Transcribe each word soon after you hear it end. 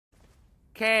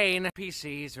Kane,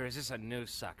 PCs, or is this a new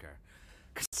sucker?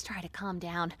 Just try to calm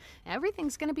down.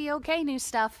 Everything's gonna be okay, new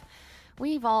stuff.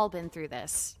 We've all been through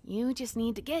this. You just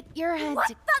need to get your head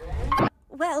to...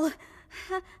 Well,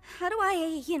 how do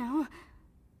I,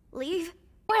 leave?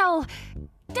 Well,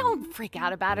 don't freak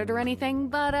out about it or anything,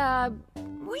 but,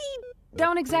 we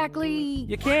don't exactly...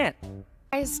 You can't.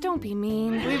 Guys, don't be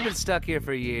mean. We've been stuck here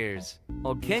for years.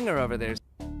 Old Kinger over there's...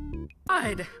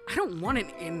 I don't want an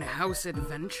in-house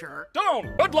adventure.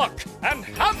 Don't! Good luck! And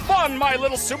have fun, my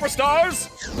little superstars!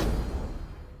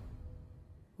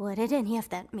 What did any of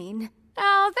that mean?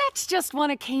 Oh, that's just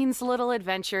one of Kane's little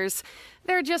adventures.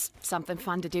 They're just something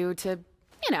fun to do to,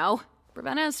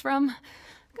 prevent us from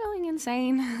going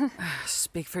insane.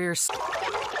 Speak for yourself.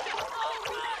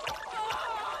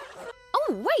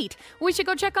 Oh, wait! We should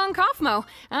go check on Kaufmo.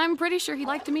 I'm pretty sure he'd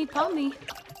like to meet Pomni.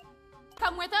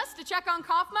 Come with us to check on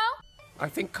Kaufmo? I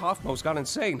think Kaufmo's gone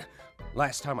insane.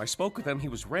 Last time I spoke with him, he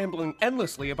was rambling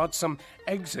endlessly about some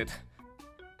exit.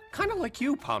 Kinda like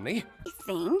you, Pomni. I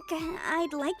think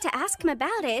I'd like to ask him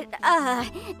about it.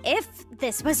 If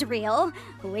this was real,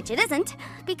 which it isn't.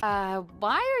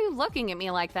 Why are you looking at me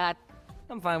like that?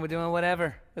 I'm fine with doing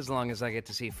whatever, as long as I get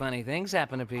to see funny things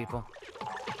happen to people.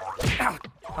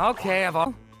 Okay,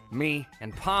 me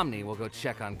and Pomni will go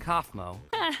check on Kaufmo.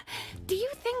 Do you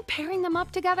think pairing them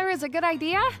up together is a good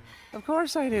idea? Of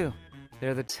course I do.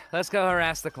 Let's go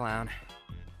harass the clown.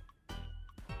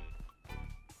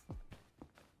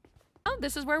 Oh,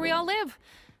 this is where we all live.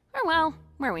 Or well,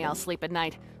 where we all sleep at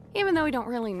night. Even though we don't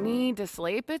really need to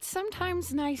sleep, it's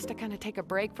sometimes nice to kind of take a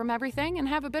break from everything and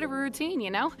have a bit of a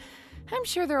routine, I'm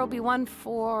sure there'll be one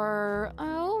for...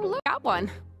 Oh, look, got one.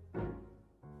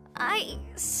 I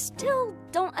still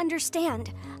don't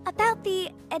understand. About the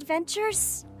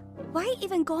adventures? Why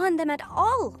even go on them at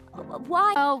all?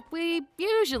 Why? Well, we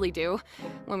usually do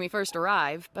when we first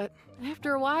arrive, but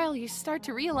after a while you start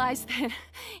to realize that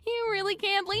you really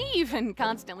can't leave, and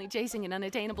constantly chasing an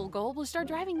unattainable goal will start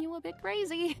driving you a bit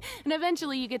crazy. And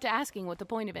eventually you get to asking what the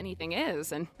point of anything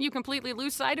is, and you completely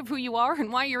lose sight of who you are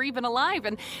and why you're even alive,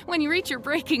 and when you reach your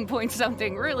breaking point,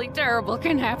 something really terrible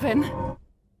can happen.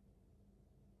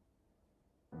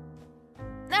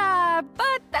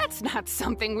 But that's not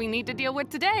something we need to deal with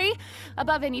today.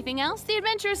 Above anything else, the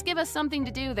adventures give us something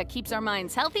to do that keeps our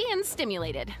minds healthy and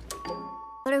stimulated.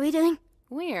 What are we doing?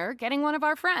 We're getting one of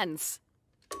our friends.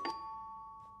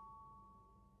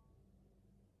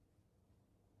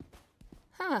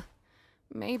 Huh.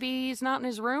 Maybe he's not in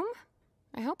his room?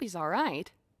 I hope he's all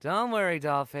right. Don't worry,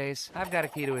 Dollface. I've got a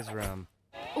key to his room.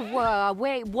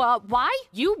 Wait, why?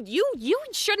 You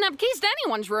shouldn't have keys to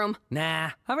anyone's room.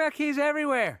 Nah, I've got keys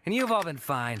everywhere, and you've all been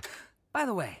fine. By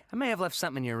the way, I may have left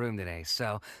something in your room today,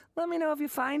 so let me know if you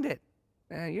find it.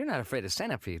 You're not afraid of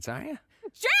centipedes, are you?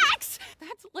 Jax!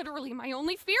 That's literally my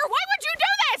only fear. Why would you do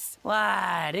this?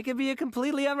 What? It could be a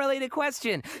completely unrelated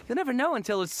question. You'll never know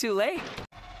until it's too late.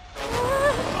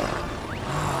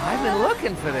 I've been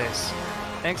looking for this.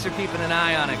 Thanks for keeping an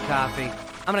eye on it, Coffee.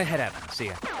 I'm gonna head out. See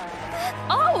ya.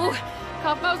 Oh!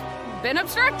 Kaufmo's been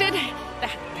obstructed.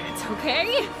 That's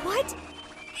okay. What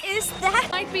is that?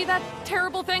 Might be that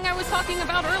terrible thing I was talking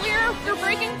about earlier, your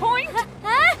breaking point?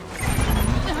 Huh?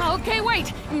 Okay,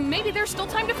 wait. Maybe there's still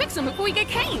time to fix him before we get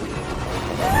Kane.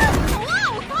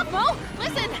 Whoa, Kaufmo,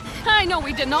 listen. I know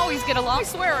we didn't always get along. I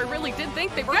swear I really did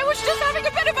think they were. I was just having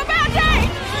a bit of a bad day.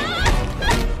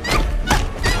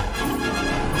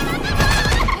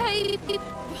 Hey,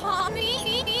 Pomni.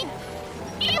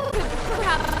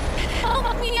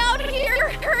 Help me out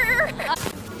here!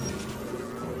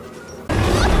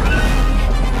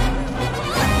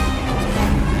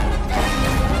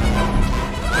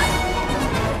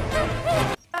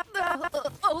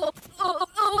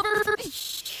 Over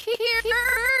here!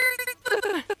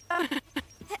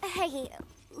 Hey,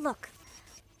 look.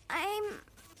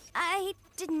 I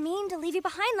didn't mean to leave you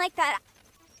behind like that.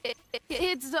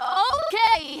 It's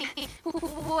okay.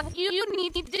 What you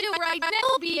need to do right now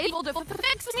will be able to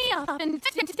fix me up and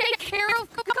take care of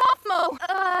Kaufmo.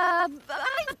 I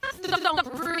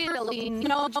don't really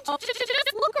know. Just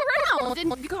look around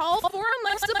and call for him,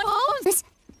 I suppose.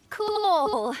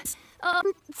 Cool.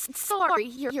 Sorry,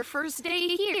 your first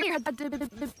day here had to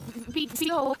be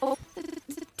so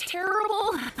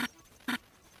terrible.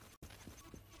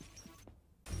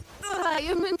 I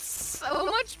am in so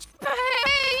much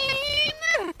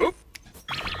pain! Oop.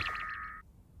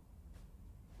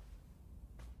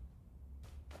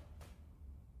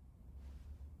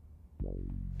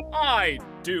 I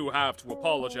do have to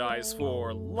apologize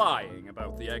for lying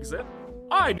about the exit.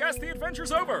 I guess the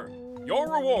adventure's over.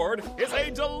 Your reward is a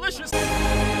delicious...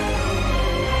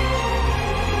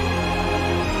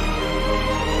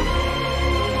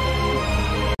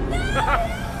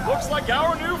 like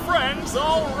our new friend's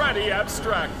already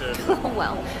abstracted.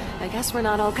 Well, I guess we're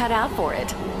not all cut out for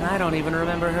it. I don't even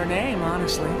remember her name,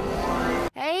 honestly.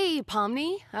 Hey,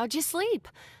 Pomni, how'd you sleep?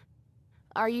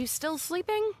 Are you still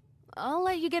sleeping? I'll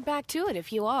let you get back to it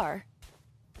if you are.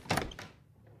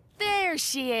 There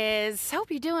she is.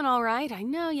 Hope you're doing all right. I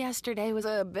know yesterday was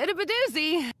a bit of a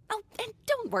doozy. Oh, and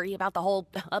don't worry about the whole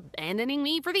abandoning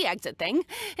me for the exit thing.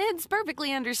 It's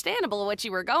perfectly understandable what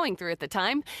you were going through at the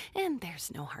time, and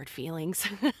there's no hard feelings.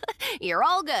 You're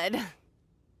all good.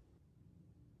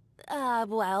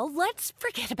 Well, let's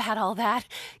forget about all that.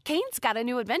 Kane's got a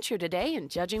new adventure today, and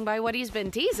judging by what he's been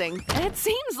teasing, it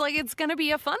seems like it's gonna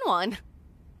be a fun one.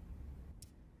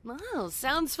 Oh,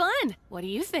 sounds fun. What do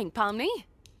you think, Pomni?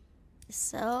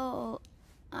 So,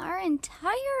 our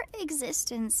entire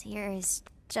existence here is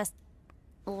just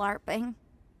LARPing.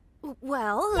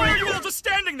 Well, Why are you all just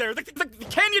standing there? The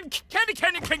Candy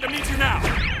Canyon Kingdom needs you now!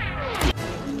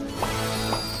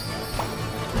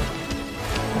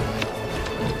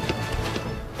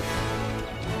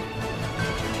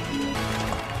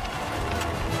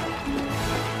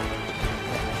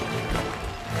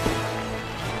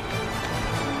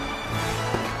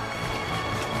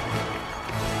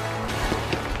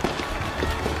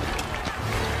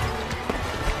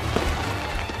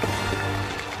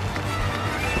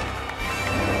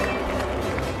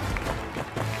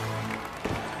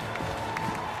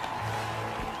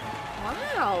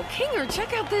 wow, Kinger,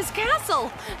 check out this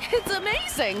castle. It's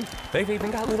amazing. They've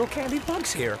even got little candy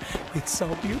bugs here. It's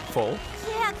so beautiful.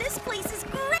 Yeah, this place is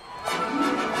great!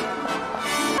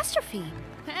 Catastrophe.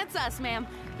 That's us, ma'am.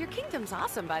 Your kingdom's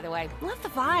awesome, by the way. Love the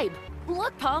vibe.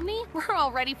 Look, Pomni, we're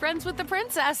already friends with the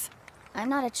princess. I'm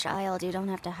not a child, you don't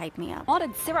have to hype me up.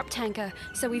 Ordered syrup tanker,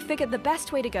 so we figured the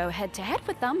best way to go head-to-head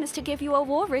with them is to give you a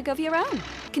war rig of your own.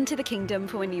 Into the kingdom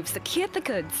for when you've secured the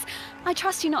goods. I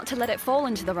trust you not to let it fall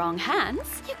into the wrong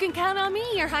hands. You can count on me,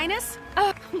 Your Highness.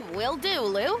 Will do,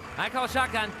 Lou. I call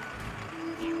shotgun.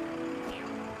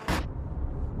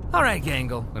 All right,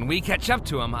 Gangle. When we catch up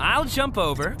to them, I'll jump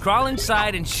over, crawl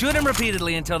inside, and shoot them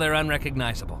repeatedly until they're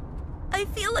unrecognizable. I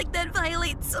feel like that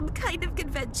violates some kind of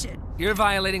convention. You're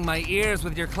violating my ears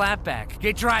with your clapback.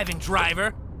 Get driving,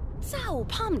 driver. So,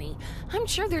 Pomni, I'm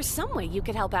sure there's some way you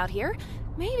could help out here.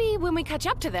 Maybe when we catch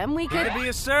up to them, we could... Gotta be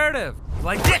assertive.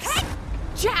 Like this.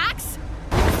 Jax!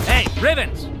 Hey,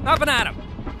 Ribbons, up and at 'em.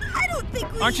 I don't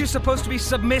think we... Aren't you supposed to be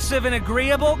submissive and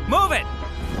agreeable? Move it!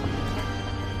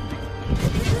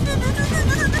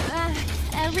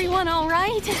 Everyone all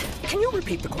right? Can you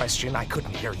repeat the question? I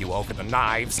couldn't hear you over the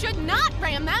knives. Should not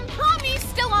ram them. Pomni's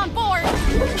still on board.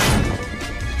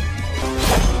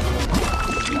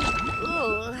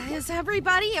 Ooh, is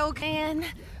everybody okay? And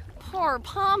poor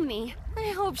Pomni. I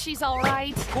hope she's all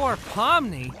right. Poor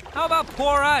Pomni? How about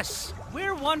poor us?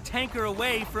 We're one tanker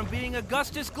away from being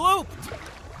Augustus glooped.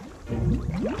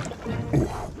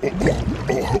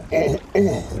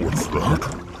 What's that?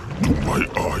 Do my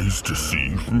eyes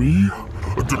deceive me?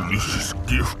 A delicious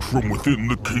gift from within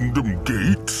the kingdom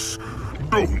gates?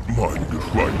 Don't mind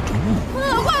if I do.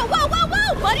 Whoa,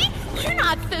 buddy! We're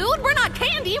not food, we're not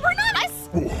candy, we're not us!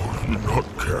 Oh, you're not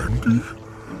candy?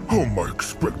 How am I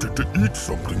expected to eat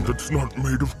something that's not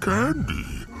made of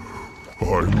candy?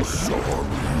 I'm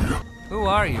sorry. Who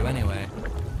are you, anyway?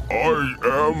 I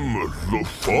am the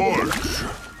Fudge.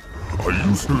 I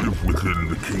used to live within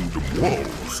the kingdom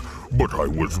walls, but I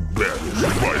was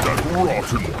banished by that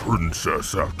rotten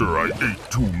princess after I ate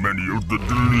too many of the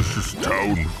delicious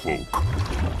townfolk.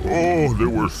 Oh, they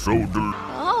were so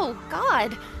Oh,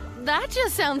 God. That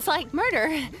just sounds like murder.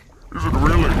 Is it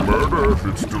really murder if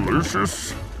it's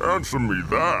delicious? Answer me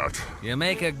that. You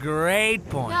make a great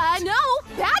point. No,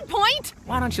 bad point!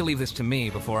 Why don't you leave this to me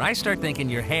before I start thinking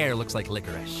your hair looks like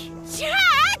licorice?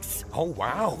 Jax! Oh,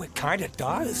 wow, it kinda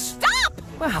does. Stop!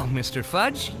 Well, Mr.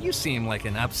 Fudge, you seem like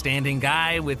an upstanding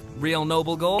guy with real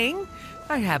noble goals.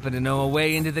 I happen to know a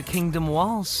way into the kingdom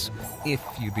walls, if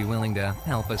you'd be willing to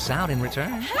help us out in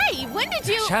return. Hey, when did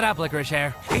you... Shut up, licorice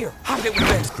hair. Here, hide it with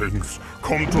this. Things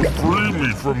come to free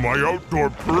me from my outdoor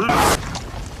prince.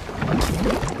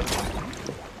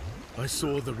 I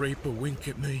saw the Reaper wink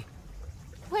at me.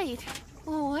 Wait,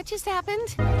 what just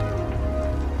happened?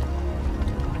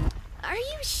 Are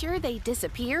you sure they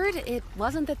disappeared? It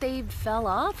wasn't that they fell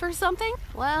off or something?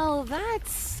 Well,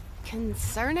 that's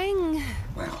concerning.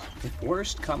 Well, if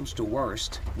worst comes to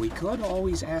worst, we could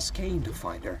always ask Kane to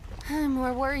find her. I'm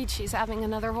more worried she's having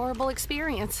another horrible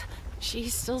experience. She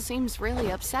still seems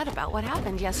really upset about what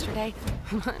happened yesterday.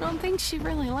 I don't think she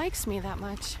really likes me that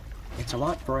much. It's a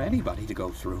lot for anybody to go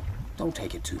through. Don't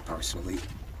take it too personally.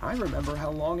 I remember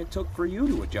how long it took for you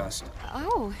to adjust.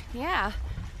 Oh, yeah.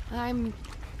 I'm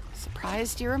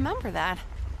Surprised you remember that.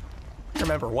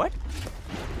 Remember what?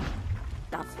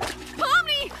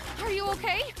 Pomni! Are you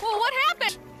okay? Well, what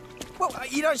happened? Well,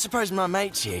 you don't suppose my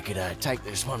mates here could take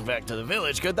this one back to the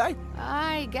village, could they?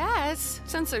 I guess.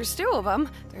 Since there's two of them,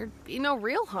 there'd be no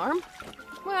real harm.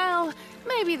 Well,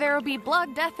 maybe there'll be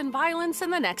blood, death, and violence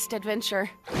in the next adventure.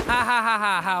 Ha ha ha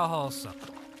ha, how wholesome.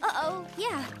 Uh-oh,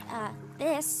 yeah.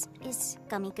 This is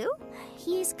Gummy Goo.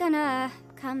 He's gonna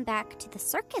come back to the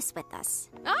circus with us.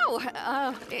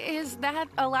 Oh, is that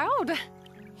allowed?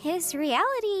 His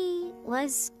reality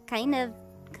was kind of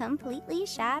completely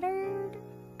shattered.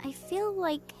 I feel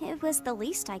like it was the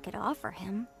least I could offer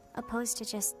him, opposed to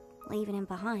just leaving him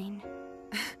behind.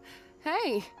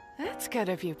 Hey, that's good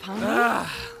of you, Pomni.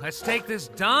 Let's take this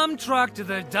dumb truck to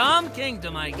the dumb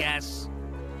kingdom, I guess.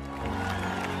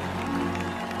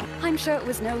 I'm sure it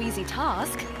was no easy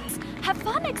task. Have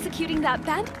fun executing that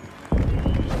band.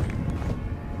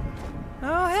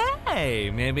 Oh,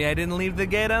 hey, maybe I didn't leave the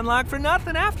gate unlocked for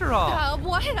nothing after all.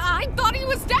 What? I thought he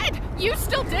was dead! You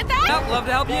still did that? Well, love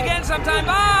to help you again sometime.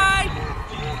 Bye!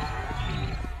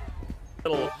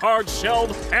 Little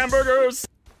hard-shelled hamburgers.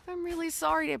 I'm really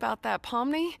sorry about that,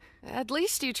 Pomni. At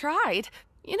least you tried.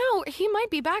 You know, he might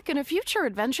be back in a future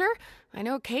adventure. I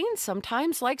know Kane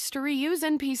sometimes likes to reuse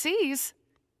NPCs.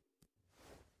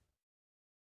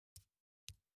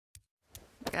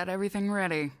 Got everything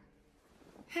ready.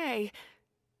 Hey,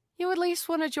 you at least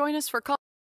want to join us for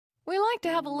We like to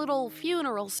have a little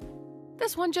funeral.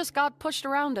 This one just got pushed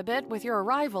around a bit with your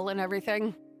arrival and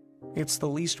everything. It's the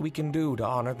least we can do to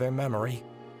honor their memory.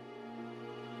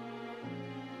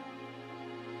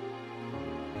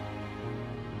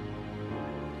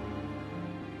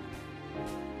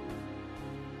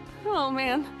 Oh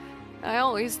man, I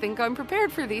always think I'm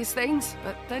prepared for these things,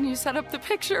 but then you set up the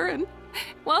picture and,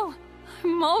 well,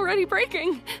 I'm already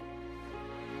breaking.